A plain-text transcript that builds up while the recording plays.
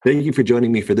Thank you for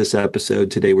joining me for this episode.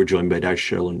 Today, we're joined by Dr.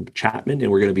 Cheryl Chapman, and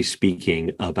we're going to be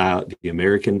speaking about the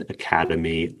American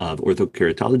Academy of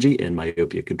Orthokeratology and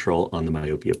Myopia Control on the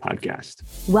Myopia podcast.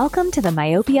 Welcome to the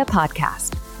Myopia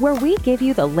podcast, where we give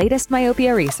you the latest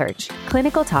myopia research,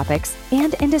 clinical topics,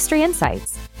 and industry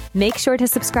insights. Make sure to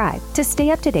subscribe to stay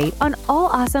up to date on all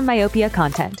awesome myopia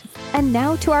content. And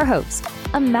now to our host,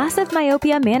 a massive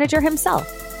myopia manager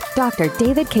himself, Dr.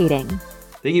 David Kading.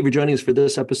 Thank you for joining us for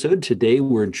this episode. Today,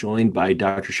 we're joined by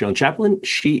Dr. Cheryl Chapman.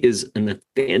 She is a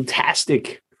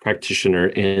fantastic practitioner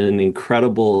and an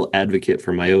incredible advocate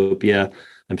for myopia.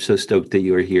 I'm so stoked that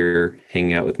you are here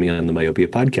hanging out with me on the Myopia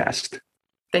podcast.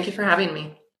 Thank you for having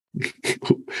me.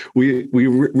 We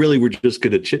really were just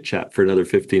going to chit chat for another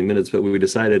 15 minutes, but we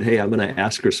decided, hey, I'm going to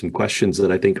ask her some questions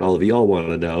that I think all of y'all want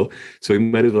to know. So we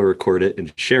might as well record it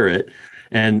and share it.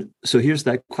 And so here's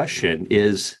that question: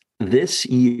 is this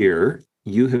year,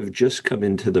 you have just come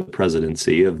into the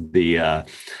presidency of the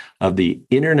the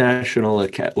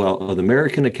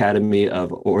American Academy of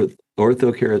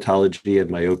Orthokeratology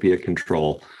and Myopia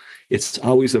Control. It's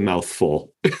always a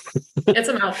mouthful. It's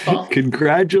a mouthful.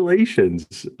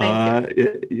 Congratulations! Thank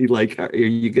you. Are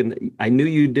you gonna? I knew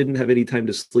you didn't have any time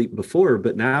to sleep before,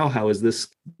 but now, how is this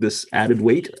added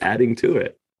weight adding to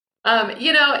it?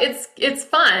 It's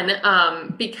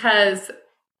fun because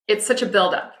it's such a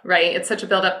buildup, right? It's such a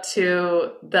buildup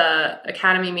to the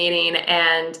Academy meeting,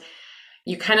 and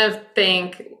you kind of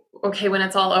think, okay, when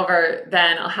it's all over,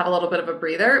 then I'll have a little bit of a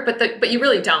breather, but you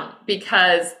really don't,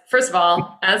 because first of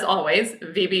all, as always,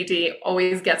 VBD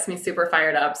always gets me super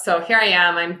fired up. So here I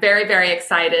am. I'm very, very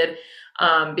excited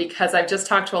because I've just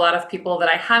talked to a lot of people that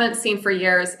I haven't seen for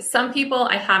years. Some people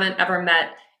I haven't ever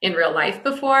met in real life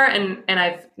before, and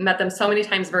I've met them so many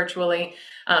times virtually.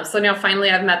 So now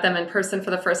finally I've met them in person for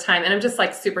the first time, and I'm just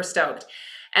like super stoked.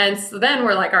 And so then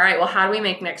we're like, all right, well, how do we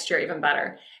make next year even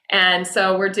better? And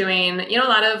so we're doing, a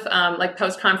lot of like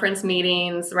post-conference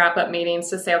meetings, wrap-up meetings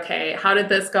to say, okay, how did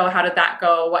this go? How did that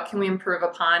go? What can we improve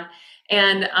upon?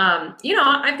 And,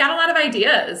 I've got a lot of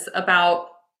ideas about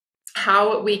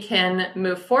how we can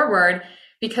move forward,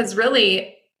 because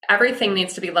really everything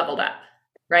needs to be leveled up,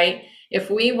 right? If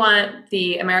we want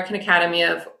the American Academy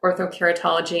of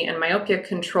Orthokeratology and Myopia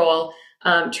Control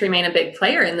to remain a big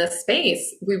player in this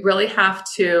space, we really have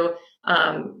to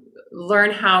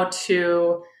learn how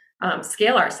to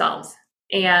scale ourselves.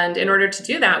 And in order to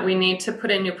do that, we need to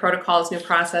put in new protocols, new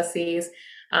processes.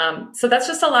 So that's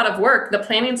just a lot of work. The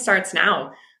planning starts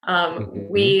now.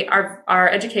 Our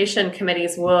education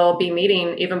committees will be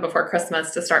meeting even before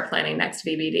Christmas to start planning next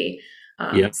VBD.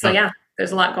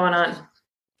 There's a lot going on.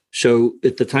 So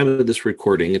at the time of this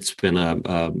recording, it's been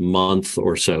a month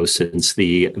or so since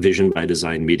the Vision by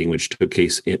Design meeting, which took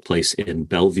place in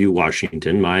Bellevue,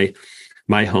 Washington, my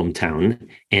hometown.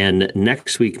 And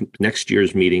next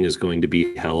year's meeting is going to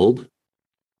be held.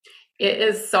 It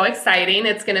is so exciting.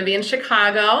 It's going to be in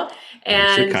Chicago.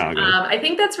 And I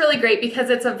think that's really great because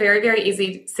it's a very, very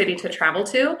easy city to travel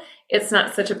to. It's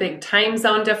not such a big time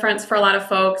zone difference for a lot of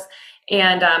folks.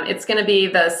 And it's going to be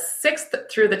the 6th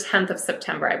through the 10th of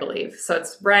September, I believe. So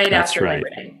it's after Labor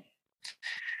Day.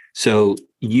 So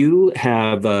you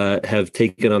have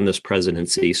taken on this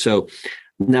presidency. So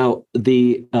now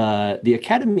the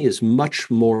Academy is much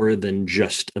more than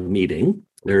just a meeting.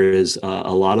 There is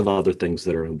a lot of other things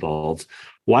that are involved.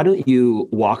 Why don't you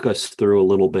walk us through a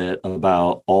little bit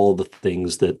about all the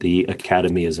things that the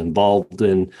Academy is involved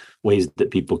in, ways that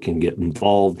people can get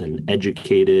involved and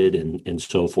educated and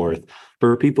so forth,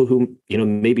 for people who,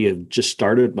 maybe have just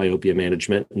started myopia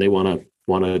management and they want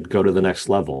to go to the next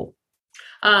level?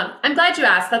 I'm glad you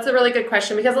asked. That's a really good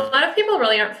question, because a lot of people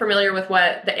really aren't familiar with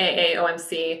what the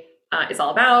AAOMC is all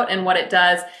about and what it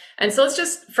does. And so let's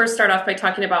just first start off by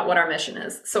talking about what our mission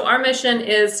is. So our mission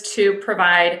is to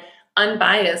provide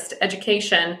unbiased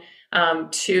education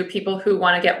to people who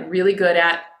want to get really good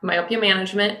at myopia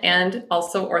management and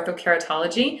also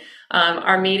orthokeratology.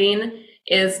 Our meeting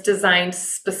is designed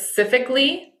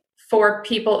specifically for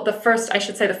people. The first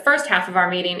half of our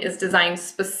meeting is designed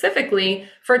specifically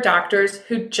for doctors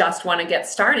who just want to get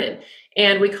started.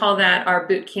 And we call that our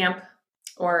boot camp,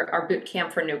 or our boot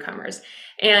camp for newcomers.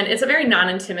 And it's a very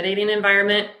non-intimidating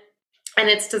environment. And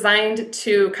it's designed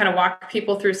to kind of walk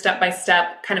people through step by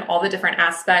step, kind of all the different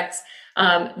aspects,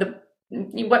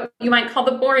 what you might call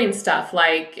the boring stuff,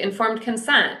 like informed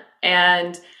consent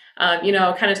and,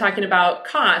 kind of talking about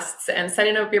costs and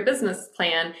setting up your business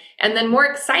plan. And then more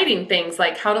exciting things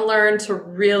like how to learn to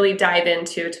really dive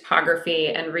into topography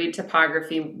and read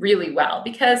topography really well.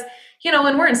 Because,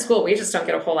 when we're in school, we just don't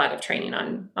get a whole lot of training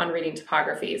on reading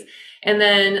topographies. And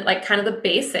then like kind of the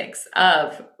basics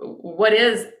of what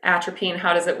is atropine,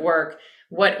 how does it work?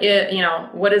 What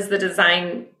is the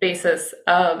design basis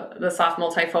of the soft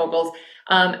multifocals?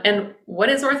 And what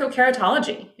is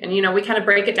orthokeratology? And, we kind of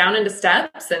break it down into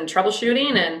steps and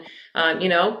troubleshooting and,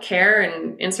 care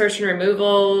and insertion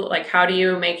removal. Like, how do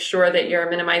you make sure that you're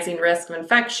minimizing risk of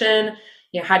infection?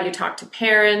 How do you talk to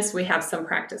parents? We have some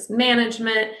practice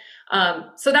management.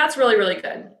 So that's really, really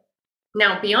good.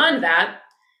 Now, beyond that,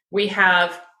 we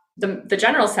have the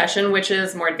general session, which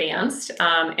is more advanced.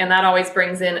 And that always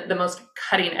brings in the most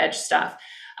cutting edge stuff.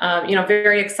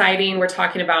 Very exciting. We're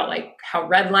talking about like how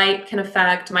red light can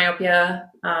affect myopia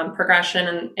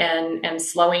progression and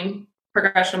slowing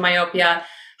progression of myopia,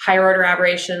 higher order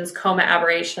aberrations, coma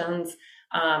aberrations,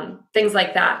 things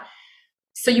like that.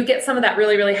 So you get some of that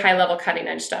really, really high level cutting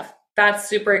edge stuff. That's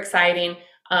super exciting.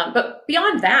 But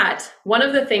beyond that, one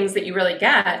of the things that you really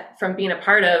get from being a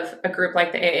part of a group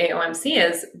like the AAOMC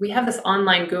is we have this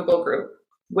online Google group,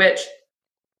 which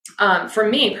for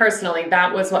me personally,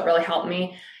 that was what really helped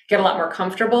me get a lot more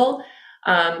comfortable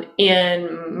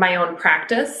in my own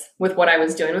practice with what I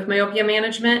was doing with myopia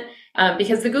management.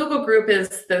 Because the Google group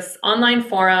is this online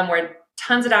forum where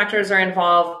tons of doctors are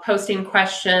involved, posting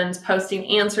questions, posting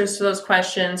answers to those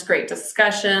questions, great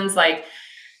discussions, like,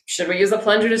 should we use a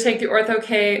plunger to take the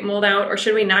Ortho-K mold out, or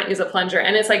should we not use a plunger?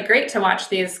 And it's like great to watch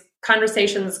these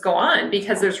conversations go on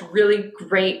because there's really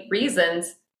great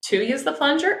reasons to use the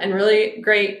plunger and really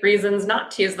great reasons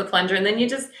not to use the plunger. And then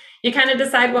you kind of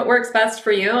decide what works best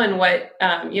for you and what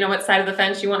side of the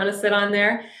fence you want to sit on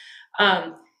there.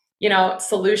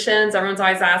 Solutions, everyone's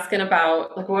always asking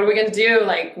about, like, what are we going to do?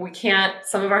 Like,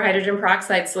 some of our hydrogen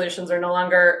peroxide solutions are no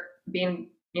longer being,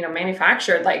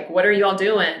 manufactured. Like, what are you all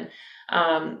doing?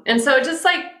 And so just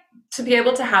like to be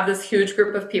able to have this huge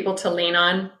group of people to lean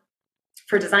on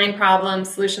for design problems,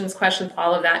 solutions, questions,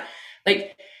 all of that.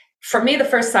 Like for me, the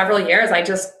first several years, I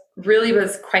just really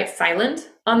was quite silent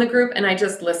on the group and I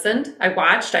just listened. I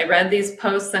watched, I read these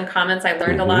posts and comments. I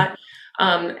learned a lot.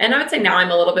 And I would say now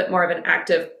I'm a little bit more of an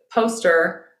active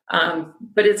poster,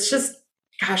 but it's just,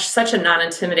 such a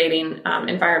non-intimidating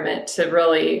environment to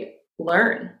really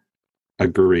learn.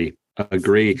 Agree. I've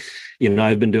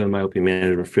been doing myopia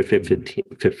management for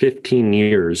 15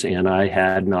 years, and I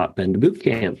had not been to boot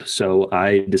camp. So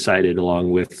I decided,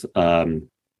 along with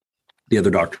the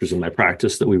other doctors in my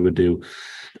practice, that we would do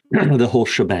the whole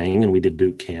shebang, and we did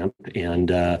boot camp. And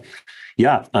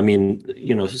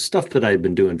stuff that I've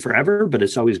been doing forever, but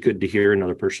it's always good to hear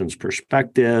another person's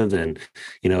perspective and,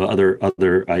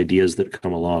 other ideas that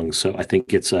come along. So I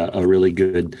think it's a really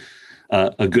good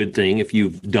thing. If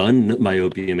you've done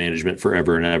myopia management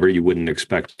forever and ever, you wouldn't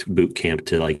expect boot camp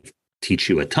to like teach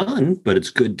you a ton, but it's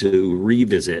good to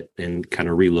revisit and kind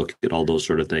of relook at all those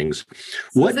sort of things.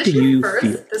 So what do you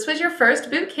feel? This was your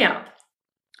first boot camp?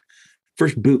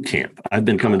 First boot camp. I've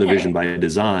been coming to Vision by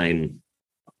Design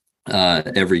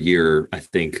every year. I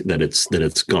think that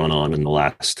it's gone on in the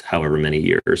last however many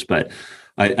years, but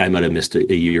I might have missed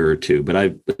a year or two,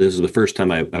 but this is the first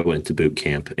time I went to boot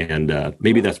camp, and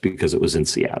maybe that's because it was in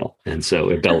Seattle, and so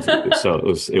at Bellevue, so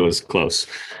it was close.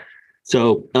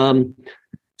 So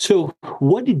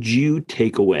what did you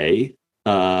take away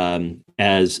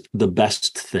as the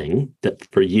best thing that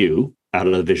for you out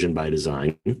of Vision by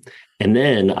Design? And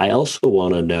then I also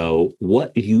want to know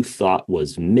what you thought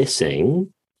was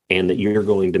missing and that you're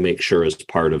going to make sure is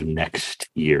part of next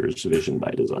year's Vision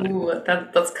by Design. Ooh,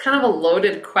 that's kind of a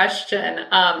loaded question.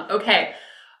 Okay.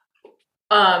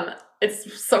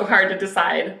 It's so hard to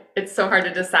decide.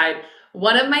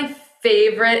 One of my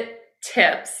favorite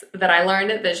tips that I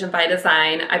learned at Vision by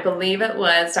Design, I believe it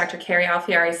was Dr. Carrie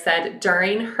Alfieri said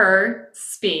during her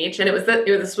speech, and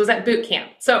this was at boot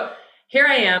camp. So here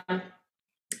I am.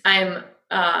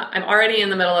 I'm already in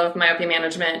the middle of myopia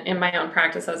management in my own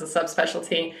practice as a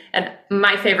subspecialty. And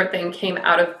my favorite thing came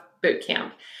out of boot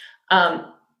camp.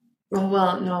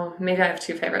 No, maybe I have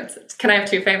two favorites. Can I have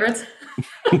two favorites?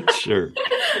 Sure.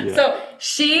 Yeah. So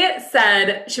she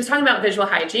was talking about visual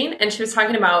hygiene, and she was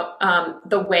talking about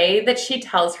the way that she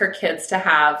tells her kids to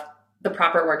have the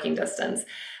proper working distance.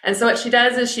 And so what she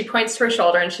does is she points to her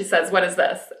shoulder and she says, "What is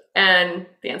this?" And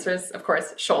the answer is, of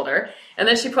course, shoulder. And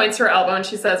then she points to her elbow and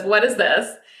she says, "What is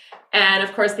this?" And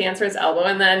of course, the answer is elbow.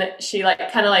 And then she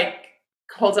kind of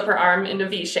holds up her arm into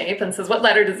V shape and says, "What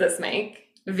letter does this make?"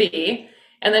 V.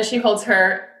 And then she holds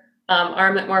her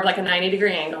arm at more of like a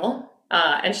 90-degree angle.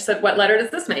 And she said, "What letter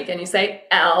does this make?" And you say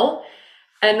L.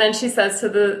 And then she says to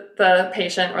the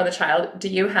patient or the child, "Do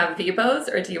you have V bows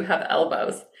or do you have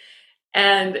elbows?"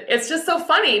 And it's just so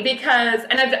funny because,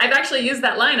 and I've actually used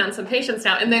that line on some patients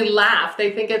now, and they laugh.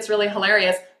 They think it's really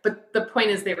hilarious, but the point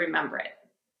is they remember it,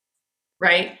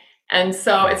 right? And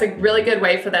so it's a really good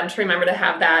way for them to remember to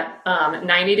have that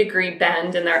 90-degree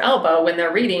bend in their elbow when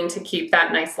they're reading to keep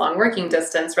that nice long working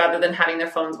distance rather than having their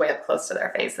phones way up close to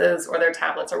their faces or their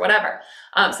tablets or whatever.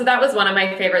 So that was one of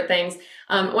my favorite things.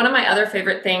 One of my other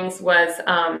favorite things was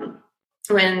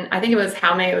when I think it was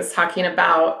Jaume was talking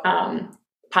about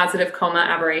positive coma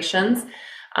aberrations.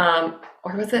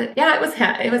 Or was it? Yeah, it was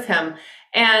him. It was him.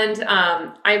 And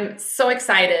I'm so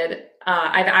excited.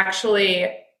 I've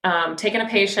actually taken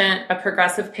a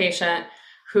progressive patient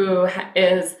who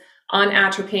is on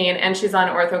atropine and she's on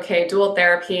Orthokeratology dual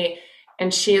therapy,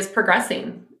 and she is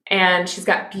progressing and she's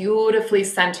got beautifully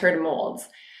centered molds.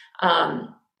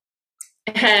 I'm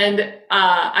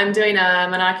doing a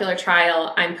monocular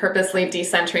trial. I'm purposely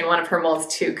decentering one of her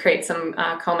molds to create some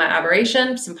coma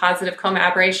aberration, some positive coma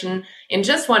aberration in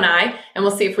just one eye. And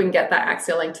we'll see if we can get that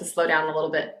axial length to slow down a little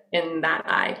bit in that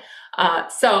eye.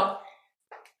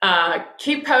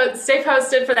 Stay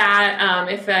posted for that.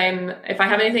 If I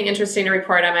have anything interesting to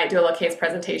report, I might do a little case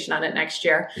presentation on it next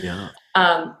year. Yeah.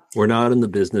 We're not in the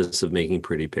business of making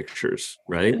pretty pictures,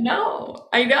 right? No,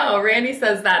 I know. Randy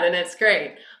says that, and it's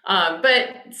great.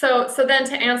 But so then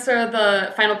to answer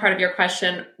the final part of your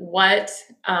question, what's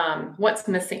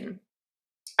missing?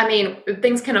 I mean,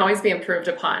 things can always be improved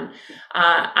upon.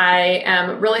 I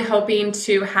am really hoping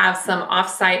to have some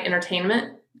offsite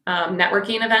entertainment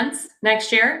networking events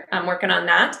next year. I'm working on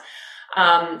that.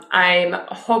 I'm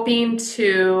hoping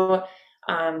to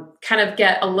kind of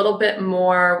get a little bit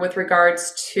more with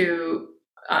regards to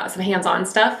some hands-on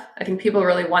stuff. I think people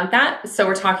really want that. So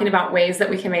we're talking about ways that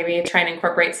we can maybe try and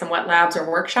incorporate some wet labs or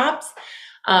workshops.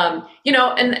 And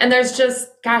there's just,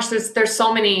 gosh, there's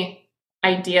so many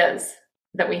ideas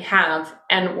that we have,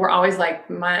 and we're always like,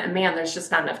 man, there's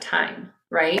just not enough time,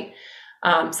 right?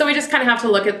 So we just kind of have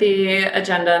to look at the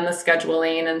agenda and the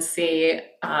scheduling and see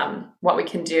what we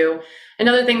can do.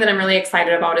 Another thing that I'm really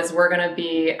excited about is we're going to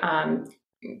be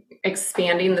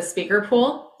expanding the speaker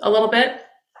pool a little bit,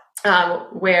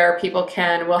 where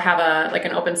we'll have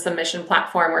an open submission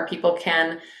platform where people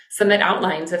can submit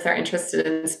outlines if they're interested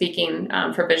in speaking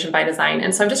for Vision by Design.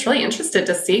 And so I'm just really interested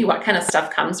to see what kind of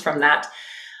stuff comes from that.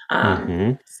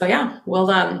 So yeah, we'll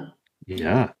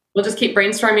just keep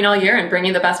brainstorming all year and bring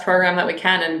you the best program that we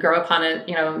can and grow upon it,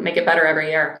 make it better every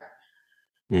year.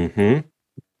 Mm-hmm.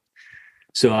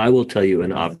 So I will tell you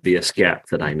an obvious gap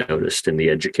that I noticed in the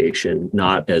education,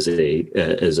 not as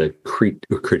a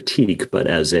critique, but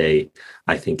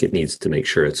I think it needs to make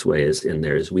sure its way is in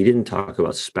there, is we didn't talk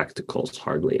about spectacles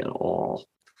hardly at all.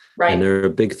 Right. And they're a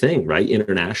big thing, right?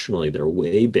 Internationally, they're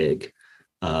way big,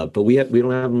 but we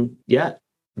don't have them yet.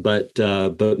 But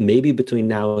maybe between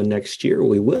now and next year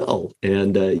we will,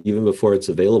 and even before it's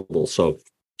available. So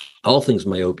all things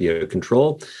myopia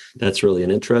control, that's really an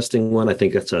interesting one. I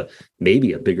think that's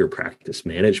maybe a bigger practice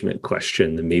management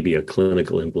question than maybe a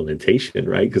clinical implementation,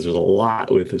 right? Because there's a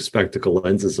lot with the spectacle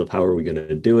lenses of how are we going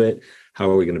to do it? How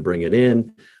are we going to bring it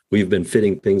in? We've been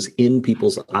fitting things in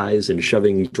people's eyes and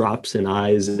shoving drops in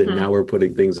eyes, and now we're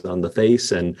putting things on the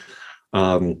face, and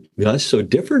that's so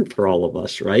different for all of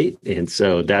us, right? And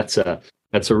so that's a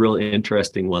really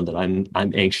interesting one that I'm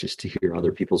anxious to hear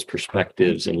other people's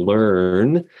perspectives and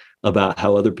learn about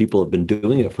how other people have been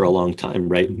doing it for a long time,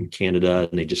 right? In Canada,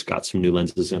 and they just got some new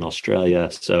lenses in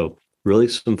Australia. So really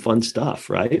some fun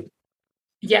stuff, right?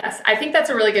 Yes, I think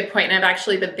that's a really good point. And I've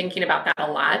actually been thinking about that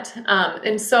a lot.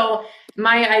 And so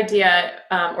my idea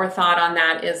or thought on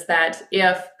that is that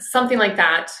if something like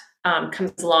that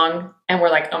comes along and we're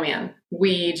like, oh man,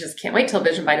 we just can't wait till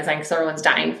Vision by Design because everyone's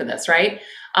dying for this, right?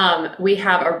 We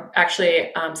have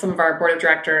some of our board of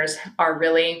directors are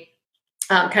really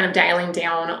kind of dialing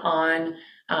down on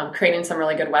creating some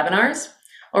really good webinars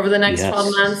over the next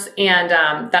 12 months. And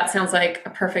that sounds like a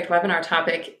perfect webinar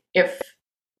topic if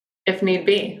need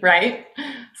be, right?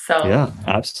 So yeah,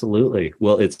 absolutely.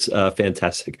 Well, it's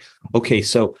fantastic. Okay,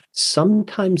 so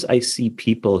sometimes I see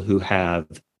people who have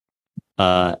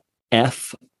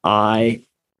FIAOMC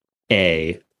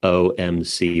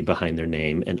behind their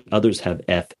name, and others have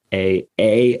FAAOMC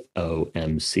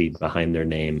behind their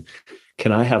name.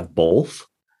 Can I have both?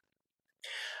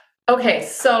 Okay,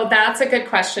 so that's a good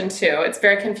question too. It's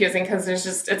very confusing because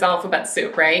it's alphabet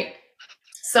soup, right?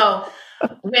 So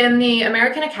when the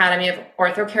American Academy of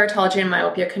Orthokeratology and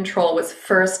Myopia Control was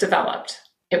first developed,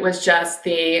 it was just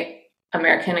the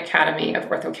American Academy of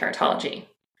Orthokeratology.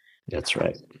 That's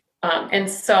right. And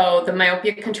so the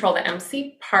myopia control, the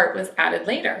MC part, was added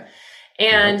later.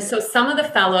 And so some of the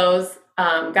fellows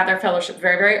got their fellowship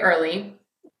very, very early.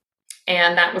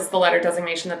 And that was the letter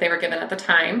designation that they were given at the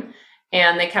time.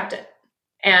 And they kept it.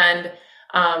 And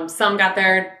some got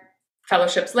their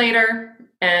fellowships later.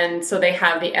 And so they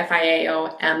have the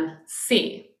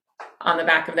FIAOMC on the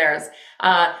back of theirs.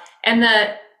 And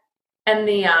the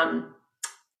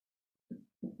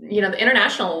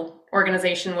international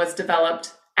organization was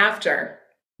developed after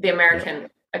the American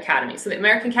Academy. So the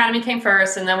American Academy came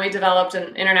first, and then we developed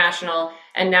an international,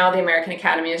 and now the American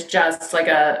Academy is just like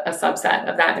a subset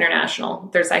of that international.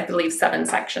 There's, I believe, 7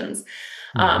 sections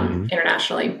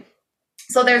internationally.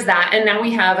 So there's that. And now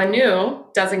we have a new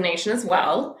designation as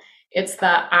well. It's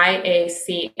the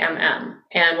IACMM.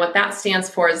 And what that stands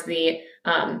for is the,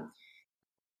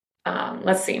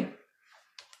 let's see,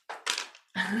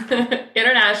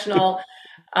 International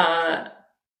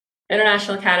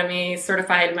Academy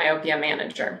Certified Myopia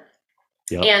Manager.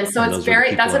 Yep. And so it's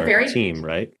that's a very team,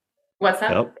 right? What's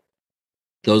that? Yep.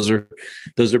 Those are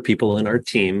people in our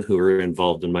team who are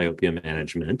involved in myopia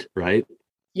management, right?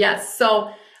 Yes.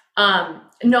 So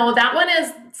no, that one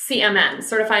is CMN,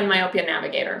 Certified Myopia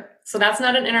Navigator. So that's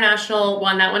not an international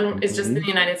one. That one is just in the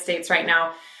United States right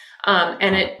now.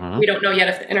 And we don't know yet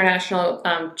if the international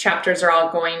chapters are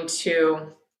all going to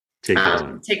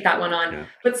take that one on. Yeah.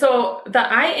 But so the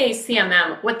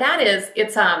IACMM, what that is,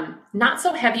 it's not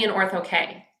so heavy in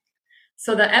Ortho-K.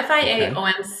 So the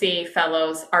FIAOMC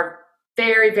fellows are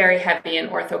very, very heavy in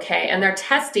Ortho-K, and their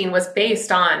testing was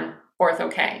based on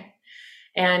Ortho-K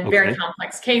and very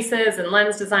complex cases and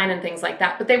lens design and things like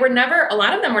that. But a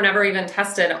lot of them were never even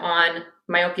tested on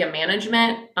myopia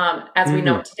management as we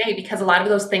know it today, because a lot of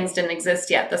those things didn't exist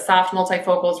yet. The soft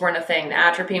multifocals weren't a thing. The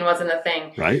atropine wasn't a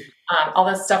thing. Right. All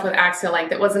this stuff with axial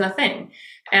length, it wasn't a thing.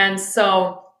 And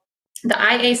so the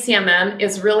IACMM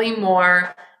is really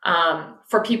more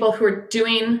for people who are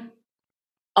doing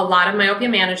a lot of myopia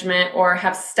management or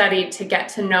have studied to get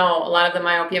to know a lot of the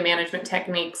myopia management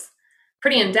techniques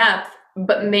pretty in depth,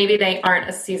 but maybe they aren't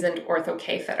a seasoned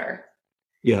Ortho-K fitter.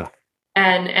 Yeah.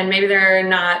 And maybe they're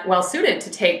not well suited to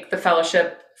take the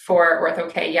fellowship for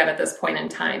Ortho-K yet at this point in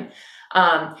time.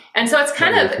 And so it's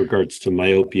kind of with regards to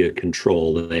myopia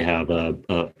control, that they have a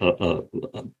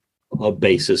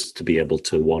basis to be able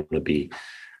to want to be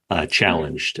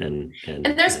challenged. And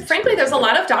there's a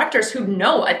lot of doctors who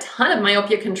know a ton of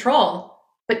myopia control,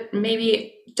 but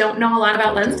maybe don't know a lot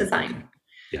about lens design.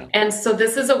 Yeah. And so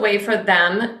this is a way for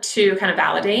them to kind of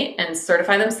validate and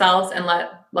certify themselves and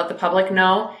let the public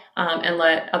know and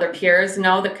let other peers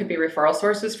know that could be referral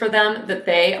sources for them, that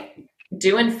they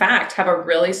do in fact have a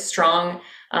really strong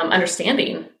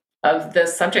understanding of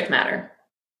this subject matter.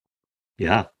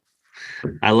 Yeah.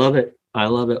 I love it.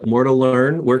 More to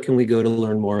learn. Where can we go to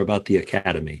learn more about the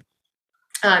Academy?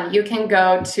 You can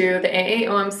go to the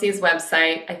AAOMC's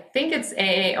website. I think it's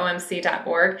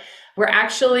aaomc.org. We're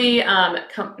actually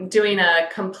doing a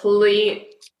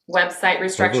complete website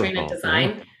restructuring and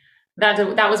design.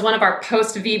 That was one of our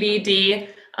post-VBD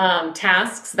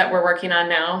tasks that we're working on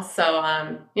now. So,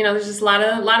 there's just a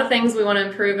lot of things we want to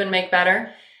improve and make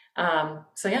better.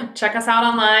 Check us out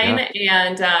online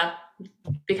and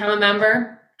become a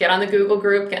member. Get on the Google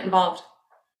group, get involved.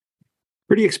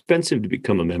 Pretty expensive to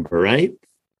become a member, right?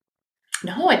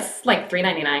 No, it's like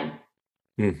 $3.99.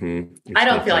 Mm-hmm. I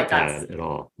don't feel like that's at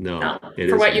all. No,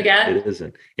 for what you get. It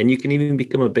isn't. And you can even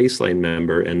become a baseline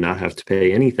member and not have to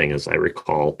pay anything, as I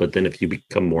recall. But then if you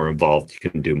become more involved, you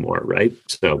can do more, right?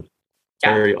 So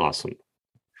very awesome.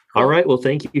 Cool. All right. Well,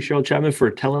 thank you, Cheryl Chapman,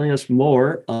 for telling us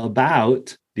more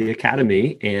about the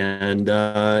Academy and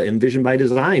Envision by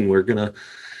Design. We're going to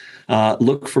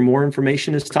look for more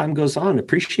information as time goes on.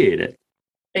 Appreciate it.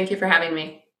 Thank you for having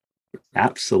me.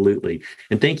 Absolutely.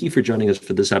 And thank you for joining us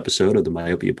for this episode of the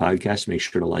Myopia Podcast. Make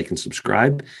sure to like and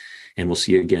subscribe, and we'll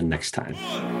see you again next time.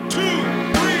 1, 2, 3,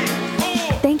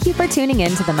 4. Thank you for tuning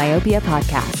in to the Myopia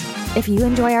Podcast. If you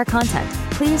enjoy our content,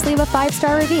 please leave a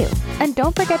 5-star review, and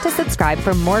don't forget to subscribe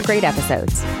for more great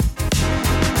episodes.